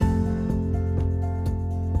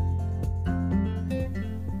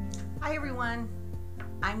everyone.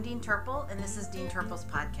 I'm Dean Turple, and this is Dean Turple's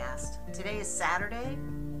podcast. Today is Saturday,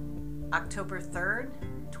 October 3rd,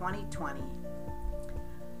 2020.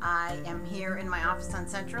 I am here in my office on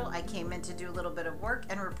Central. I came in to do a little bit of work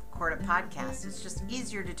and record a podcast. It's just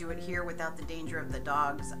easier to do it here without the danger of the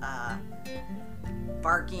dogs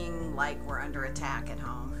barking like we're under attack at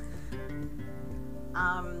home.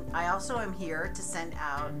 I also am here to send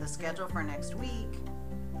out the schedule for next week,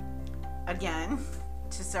 again,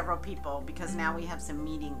 to several people because now we have some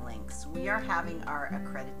meeting links. We are having our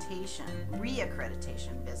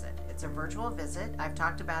re-accreditation visit. It's a virtual visit. I've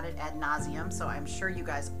talked about it ad nauseum, so I'm sure you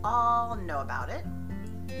guys all know about it.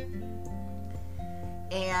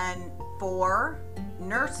 And for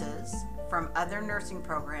nurses from other nursing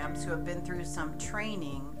programs who have been through some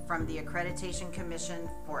training from the Accreditation Commission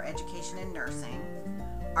for Education in Nursing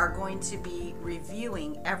are going to be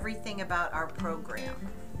reviewing everything about our program.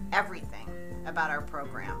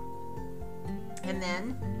 And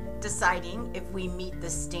then deciding if we meet the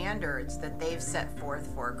standards that they've set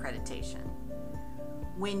forth for accreditation.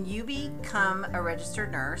 When you become a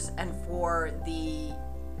registered nurse, and for the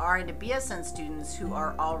RN to BSN students who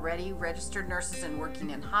are already registered nurses and working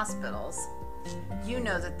in hospitals, you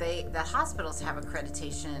know that hospitals have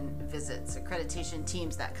accreditation visits, accreditation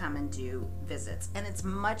teams that come and do visits, and it's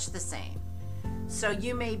much the same. So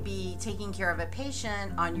you may be taking care of a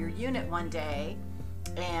patient on your unit one day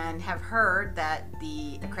and have heard that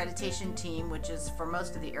the accreditation team, which is for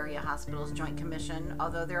most of the area hospitals, Joint Commission,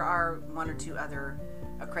 although there are one or two other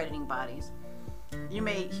accrediting bodies, you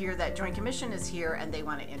may hear that Joint Commission is here and they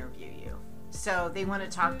want to interview you. So they want to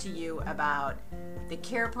talk to you about the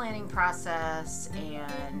care planning process,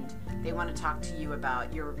 and they want to talk to you about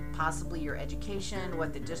possibly your education,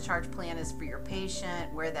 what the discharge plan is for your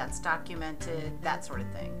patient, where that's documented, that sort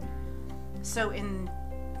of thing. So in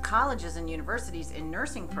colleges and universities, in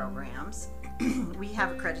nursing programs, we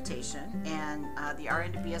have accreditation, and the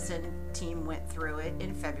RN to BSN team went through it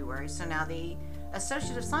in February, so now the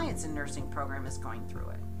Associate of Science in Nursing program is going through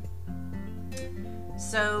it.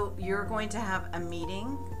 So you're going to have a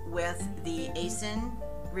meeting with the ASIN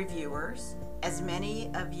reviewers. As many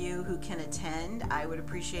of you who can attend, I would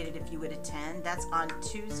appreciate it if you would attend. That's on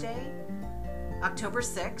Tuesday, October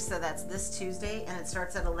 6th, so that's this Tuesday, and it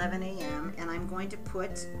starts at 11 a.m. And I'm going to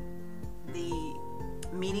put the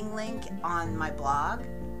meeting link on my blog.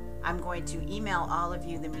 I'm going to email all of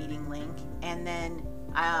you the meeting link, and then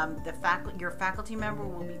your faculty member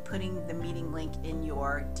will be putting the meeting link in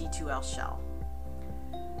your D2L shell.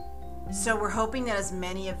 So we're hoping that as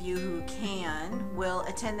many of you who can will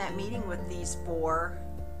attend that meeting with these 4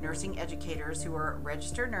 nursing educators who are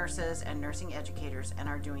registered nurses and nursing educators and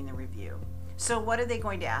are doing the review. So what are they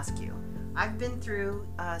going to ask you? I've been through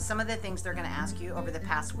some of the things they're going to ask you over the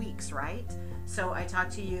past weeks, right? So I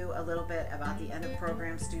talked to you a little bit about the end of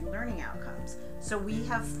program student learning outcomes. So we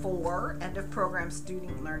have 4 end of program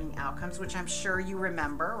student learning outcomes, which I'm sure you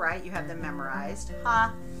remember, right? You have them memorized.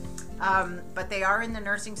 But they are in the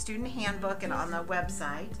Nursing Student Handbook and on the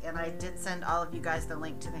website, and I did send all of you guys the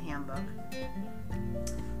link to the handbook.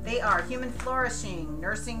 They are human flourishing,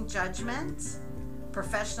 nursing judgment,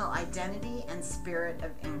 professional identity, and spirit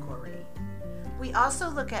of inquiry. We also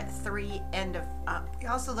look at 3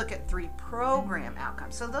 program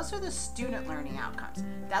outcomes. So those are the student learning outcomes.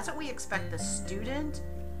 That's what we expect the student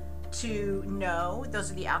to know. Those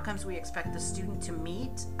are the outcomes we expect the student to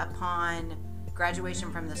meet upon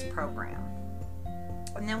graduation from this program.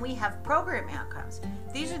 And then we have program outcomes.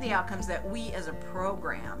 These are the outcomes that we as a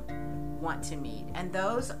program want to meet. And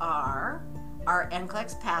those are our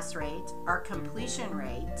NCLEX pass rate, our completion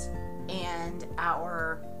rate, and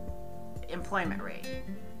our employment rate.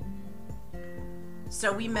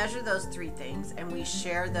 So we measure those 3 things and we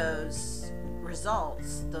share those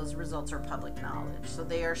results. Those results are public knowledge, so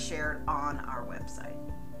they are shared on our website.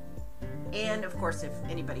 And of course, if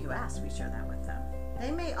anybody who asks, we share that with them.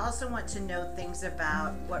 They may also want to know things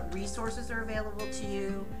about what resources are available to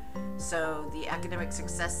you. So the Academic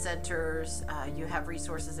Success Centers, you have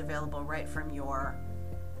resources available right from your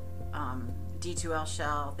D2L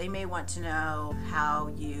shell. They may want to know how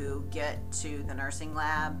you get to the nursing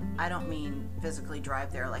lab. I don't mean physically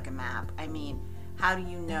drive there like a map. I mean, how do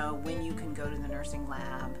you know when you can go to the nursing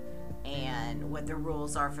lab and what the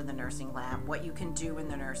rules are for the nursing lab, what you can do in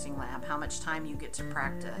the nursing lab, how much time you get to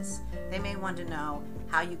practice. They may want to know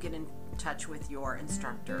how you get in touch with your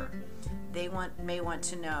instructor. They may want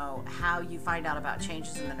to know how you find out about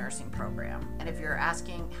changes in the nursing program. And if you're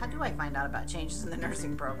asking, how do I find out about changes in the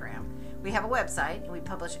nursing program? We have a website, and we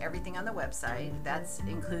publish everything on the website. That's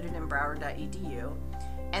included in Broward.edu.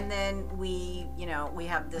 And then we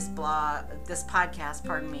have this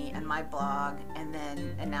podcast, and my blog, and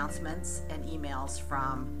then announcements and emails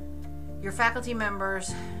from your faculty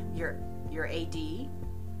members, your AD,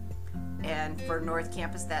 and for North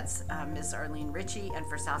Campus, that's Ms. Arlene Ritchie, and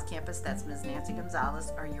for South Campus, that's Ms. Nancy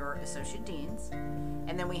Gonzalez, are your associate deans.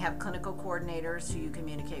 And then we have clinical coordinators who you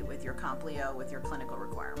communicate with, your Complio, with your clinical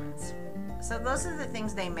requirements. So those are the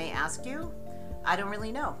things they may ask you. I don't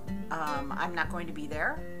really know. I'm not going to be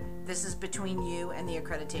there. This is between you and the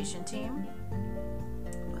accreditation team.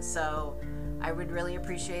 So I would really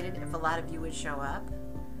appreciate it if a lot of you would show up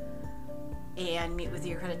and meet with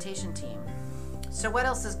the accreditation team. So what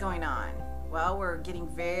else is going on? Well, we're getting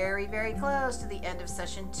very, very close to the end of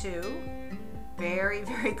session 2. Very,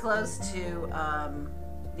 very close to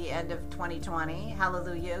the end of 2020.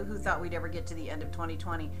 Hallelujah. Who thought we'd ever get to the end of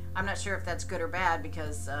 2020? I'm not sure if that's good or bad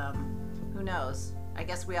because who knows? I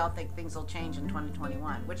guess we all think things will change in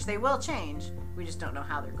 2021, which they will change. We just don't know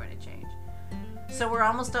how they're going to change. So we're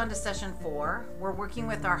almost on to session 4. We're working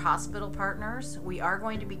with our hospital partners. We are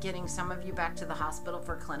going to be getting some of you back to the hospital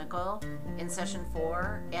for clinical in session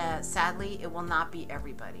 4. Sadly, it will not be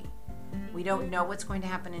everybody. We don't know what's going to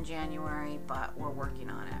happen in January, but we're working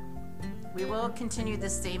on it. We will continue the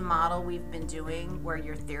same model we've been doing where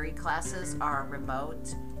your theory classes are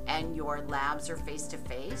remote and your labs are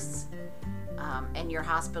face-to-face. And your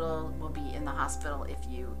hospital will be in the hospital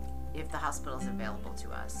if the hospital is available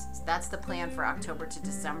to us. So that's the plan for October to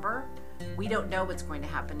December. We don't know what's going to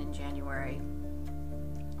happen in January.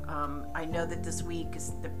 I know that this week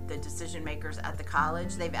the decision makers at the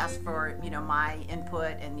college, they've asked for my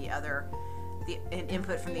input and the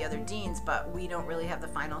input from the other deans, but we don't really have the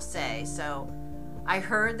final say. So I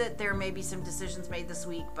heard that there may be some decisions made this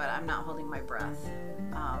week, but I'm not holding my breath.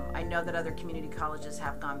 I know that other community colleges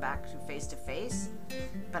have gone back to face-to-face,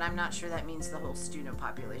 but I'm not sure that means the whole student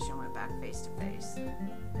population went back face-to-face.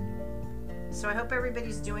 So I hope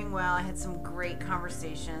everybody's doing well. I had some great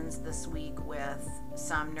conversations this week with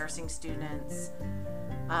some nursing students.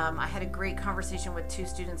 I had a great conversation with 2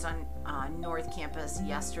 students on North Campus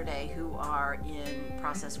yesterday who are in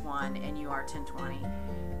Process 1 and UR 1020.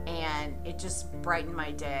 And it just brightened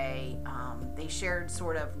my day. They shared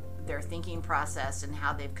sort of their thinking process and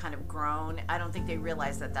how they've kind of grown. I don't think they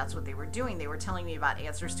realized that that's what they were doing. They were telling me about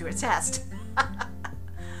answers to a test.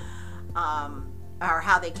 Or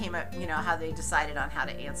how they came up, how they decided on how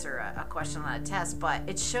to answer a question on a test. But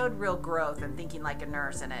it showed real growth and thinking like a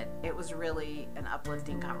nurse, and it was really an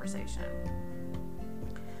uplifting conversation.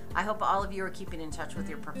 I hope all of you are keeping in touch with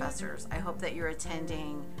your professors. I hope that you're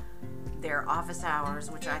attending their office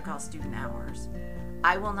hours, which I call student hours.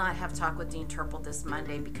 I will not have talk with Dean Turple this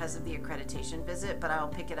Monday because of the accreditation visit, but I will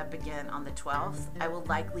pick it up again on the 12th. I will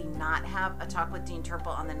likely not have a talk with Dean Turple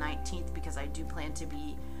on the 19th because I do plan to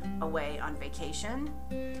be away on vacation,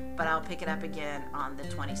 but I'll pick it up again on the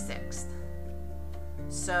 26th.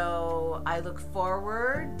 So I look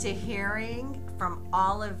forward to hearing from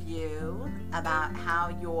all of you about how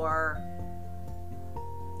your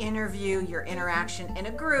interview, your interaction in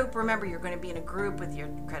a group. Remember, you're going to be in a group with your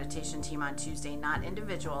accreditation team on Tuesday, not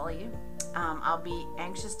individually. I'll be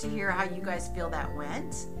anxious to hear how you guys feel that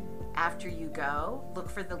went after you go. Look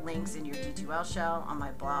for the links in your D2L shell, on my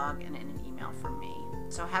blog, and in an email from me.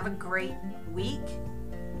 So have a great week,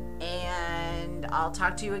 and I'll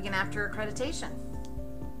talk to you again after accreditation.